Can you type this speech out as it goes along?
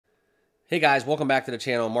Hey guys, welcome back to the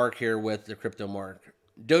channel. Mark here with the Crypto Mark.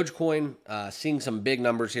 Dogecoin, seeing some big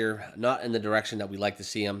numbers here, not in the direction that we like to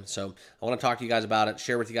see them. So I want to talk to you guys about it,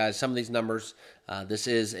 share with you guys some of these numbers. This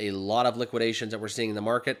is a lot of liquidations that we're seeing in the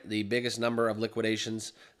market, the biggest number of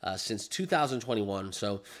liquidations since 2021.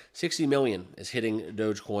 So 60 million is hitting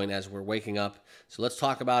Dogecoin as we're waking up. So let's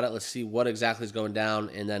talk about it. Let's see what exactly is going down,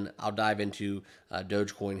 and then I'll dive into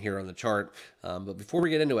Dogecoin here on the chart. But before we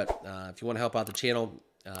get into it, if you want to help out the channel,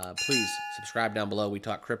 please subscribe down below. We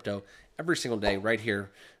talk crypto every single day right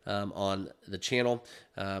here on the channel.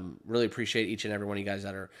 Really appreciate each and every one of you guys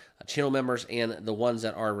that are channel members and the ones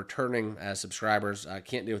that are returning as subscribers. I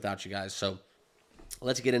can't do without you guys. So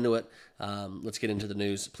let's get into it. Let's get into the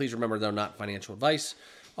news. Please remember, though, not financial advice.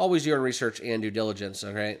 Always do your own research and due diligence.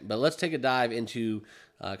 Okay, but let's take a dive into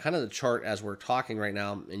kind of the chart as we're talking right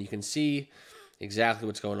now, and you can see exactly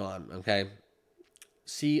what's going on. Okay.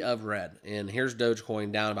 Sea of red. And here's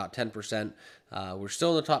Dogecoin down about 10%. We're still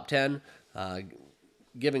in the top 10,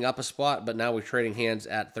 giving up a spot, but now we're trading hands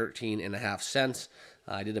at 13.5 cents.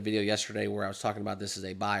 I did a video yesterday where I was talking about this as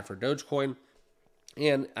a buy for Dogecoin,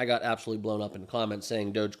 and I got absolutely blown up in the comments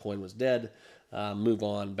saying Dogecoin was dead. Move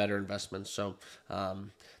on, better investments. So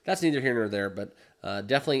that's neither here nor there, but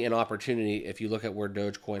definitely an opportunity. If you look at where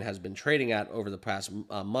Dogecoin has been trading at over the past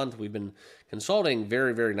month, we've been consolidating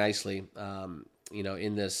very, very nicely.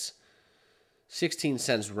 In this 16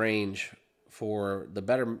 cents range for the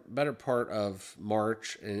better part of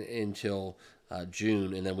March until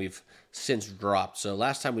June, and then we've since dropped. So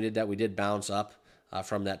last time we did that, we did bounce up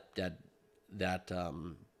from that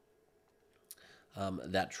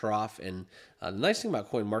trough. And the nice thing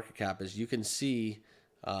about CoinMarketCap is you can see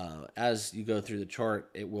as you go through the chart,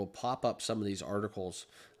 it will pop up some of these articles.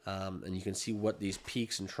 And you can see what these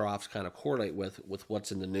peaks and troughs kind of correlate with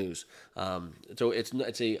what's in the news. So it's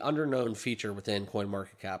a underknown feature within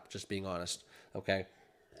CoinMarketCap, just being honest. Okay.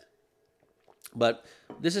 But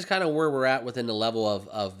this is kind of where we're at within the level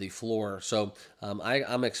of the floor. So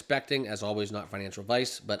I'm expecting, as always, not financial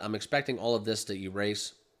advice, but I'm expecting all of this to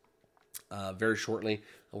erase very shortly.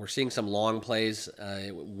 We're seeing some long plays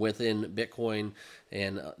within Bitcoin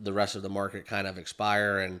and the rest of the market kind of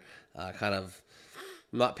expire and kind of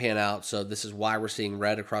not pan out. So this is why we're seeing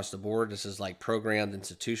red across the board. This is like programmed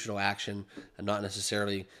institutional action, and not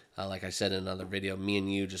necessarily, like I said in another video, me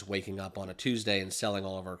and you just waking up on a Tuesday and selling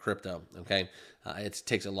all of our crypto. Okay, it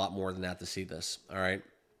takes a lot more than that to see this. All right.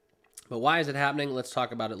 But why is it happening? Let's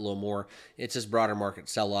talk about it a little more. It's just broader market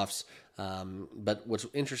sell-offs. But what's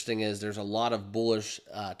interesting is there's a lot of bullish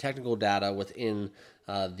technical data within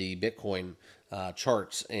the Bitcoin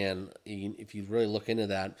charts. And if you really look into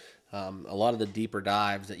that, a lot of the deeper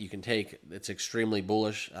dives that you can take, it's extremely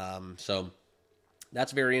bullish. So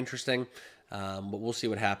that's very interesting. But we'll see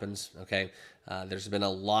what happens. Okay. There's been a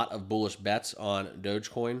lot of bullish bets on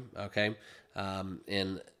Dogecoin. Okay.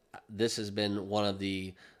 And this has been one of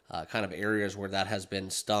the kind of areas where that has been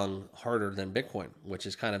stung harder than Bitcoin, which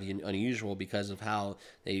is kind of unusual because of how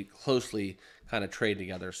they closely kind of trade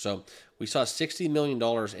together. So we saw $60 million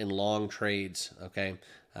in long trades, okay,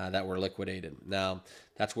 that were liquidated. Now,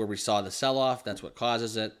 that's where we saw the sell-off. That's what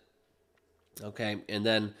causes it, okay? And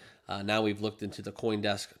then now we've looked into the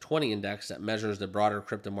CoinDesk 20 index that measures the broader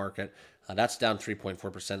crypto market. That's down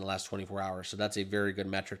 3.4% in the last 24 hours. So that's a very good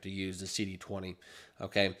metric to use, the CD20.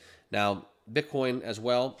 Okay. Now, Bitcoin as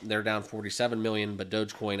well, they're down 47 million, but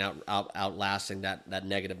Dogecoin outlasting that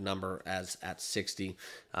negative number as at 60.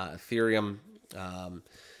 Ethereum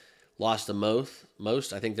lost the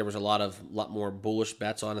most. I think there was a lot more bullish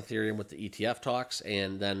bets on Ethereum with the ETF talks,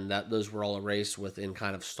 and then those were all erased within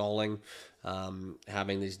kind of stalling,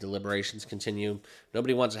 having these deliberations continue.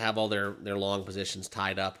 Nobody wants to have all their long positions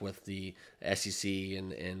tied up with the SEC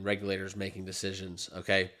and regulators making decisions.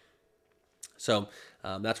 Okay. So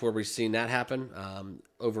that's where we've seen that happen.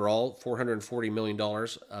 Overall, $440 million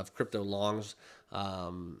of crypto longs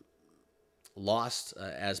lost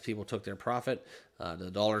as people took their profit.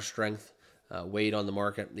 The dollar strength weighed on the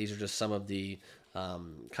market. These are just some of the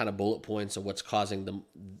kind of bullet points of what's causing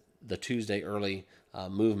the Tuesday early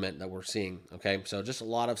movement that we're seeing. Okay, so just a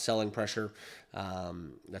lot of selling pressure.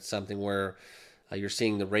 That's something where you're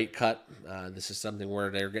seeing the rate cut. This is something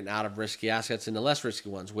where they're getting out of risky assets into less risky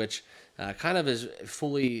ones, which kind of is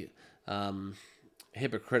fully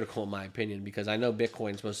hypocritical in my opinion, because I know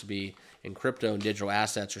Bitcoin is supposed to be, in crypto and digital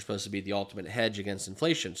assets are supposed to be the ultimate hedge against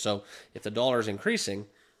inflation. So if the dollar is increasing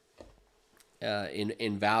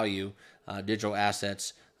in value, digital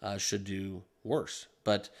assets should do worse.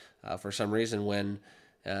 But for some reason, when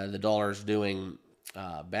the dollar is doing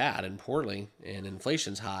bad and poorly and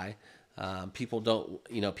inflation's high, people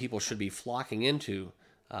don't, people should be flocking into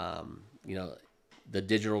the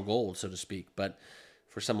digital gold, so to speak. But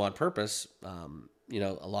for some odd purpose, a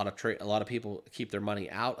lot of people keep their money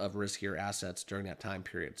out of riskier assets during that time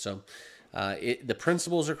period. So the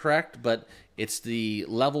principles are correct, but it's the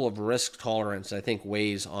level of risk tolerance I think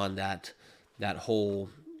weighs on that whole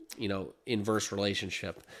inverse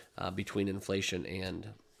relationship between inflation and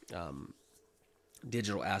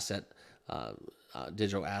digital assets.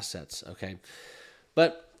 Okay,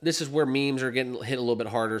 but this is where memes are getting hit a little bit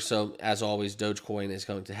harder. So as always, Dogecoin is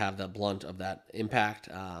going to have the blunt of that impact,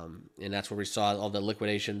 and that's where we saw all the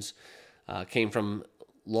liquidations came from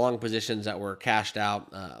long positions that were cashed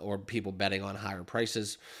out or people betting on higher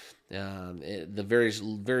prices. The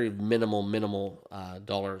very minimal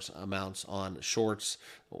dollars amounts on shorts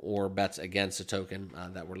or bets against a token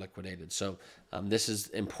that were liquidated. So this is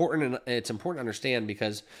important, and it's important to understand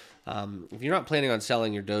because if you're not planning on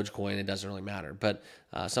selling your Dogecoin, it doesn't really matter. But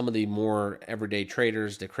some of the more everyday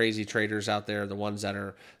traders, the crazy traders out there, the ones that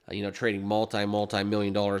are trading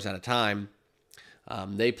multi-million dollars at a time,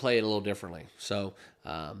 they play it a little differently. So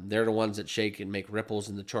they're the ones that shake and make ripples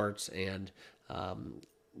in the charts, and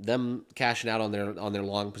them cashing out on their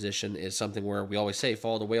long position is something where we always say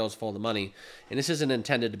follow the whales, follow the money. And this isn't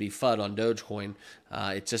intended to be FUD on Dogecoin.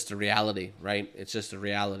 It's just a reality, right? It's just a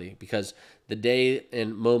reality, because the day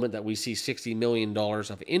and moment that we see $60 million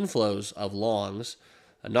of inflows of longs,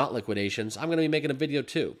 not liquidations, I'm going to be making a video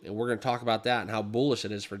too, and we're going to talk about that and how bullish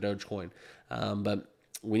it is for Dogecoin. But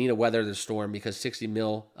we need to weather the storm, because 60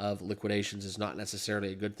 mil of liquidations is not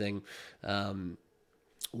necessarily a good thing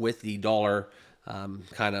with the dollar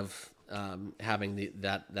kind of having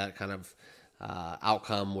that kind of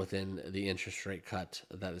outcome within the interest rate cut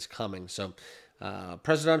that is coming. So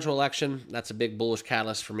presidential election, that's a big bullish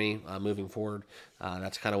catalyst for me moving forward.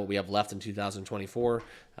 That's kind of what we have left in 2024.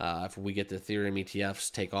 If we get the Ethereum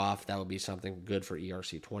ETFs take off, that would be something good for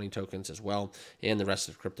ERC20 tokens as well, and the rest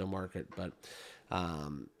of the crypto market. But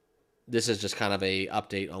this is just kind of a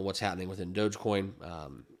update on what's happening within Dogecoin.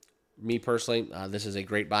 Me personally, this is a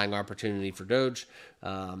great buying opportunity for Doge.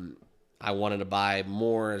 I wanted to buy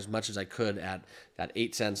more as much as I could at that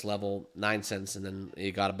 8 cents level, 9 cents, and then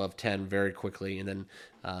it got above 10 very quickly. And then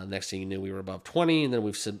next thing you knew, we were above 20, and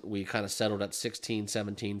then we kind of settled at 16,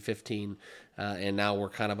 17, 15, and now we're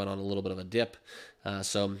kind of on a little bit of a dip.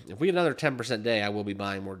 So if we get another 10% day, I will be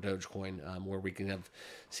buying more Dogecoin, where we can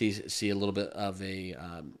see a little bit of a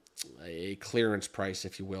clearance price,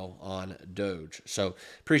 if you will, on Doge. So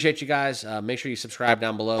appreciate you guys. Make sure you subscribe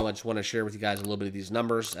down below. I just want to share with you guys a little bit of these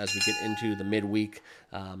numbers as we get into the midweek.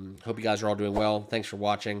 Hope you guys are all doing well. Thanks for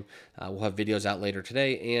watching. We'll have videos out later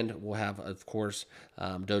today, and we'll have, of course,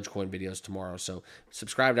 Dogecoin videos tomorrow. So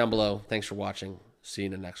subscribe down below. Thanks for watching. See you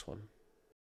in the next one.